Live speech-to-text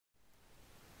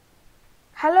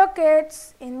Hello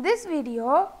kids, in this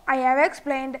video I have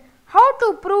explained how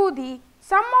to prove the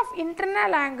sum of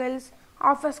internal angles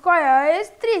of a square is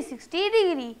 360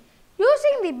 degree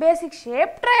using the basic shape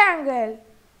triangle.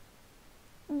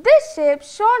 This shape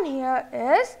shown here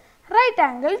is right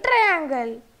angle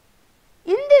triangle.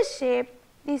 In this shape,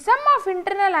 the sum of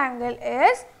internal angle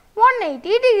is 180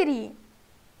 degree.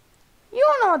 You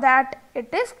know that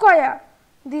it is square.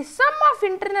 The sum of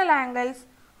internal angles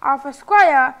of a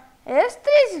square is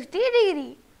 360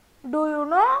 degree. Do you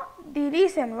know the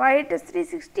reason why it is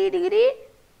 360 degree?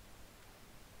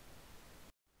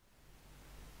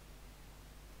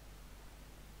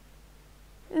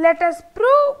 Let us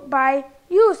prove by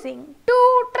using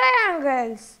two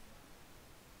triangles.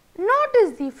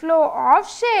 Notice the flow of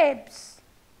shapes.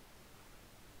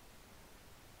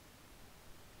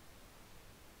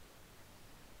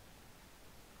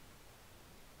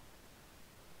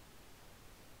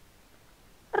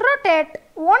 Rotate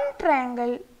one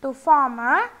triangle to form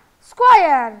a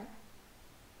square.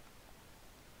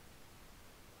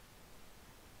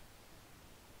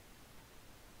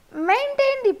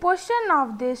 Maintain the position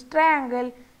of this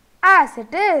triangle as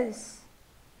it is.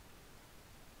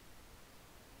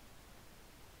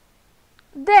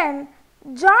 Then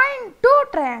join two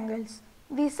triangles.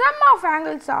 The sum of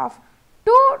angles of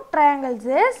two triangles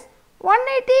is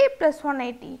 180 plus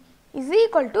 180 is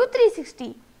equal to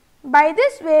 360. By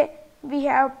this way, we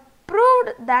have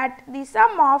proved that the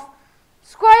sum of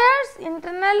squares'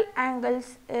 internal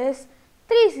angles is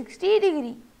 360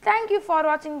 degree. Thank you for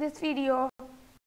watching this video.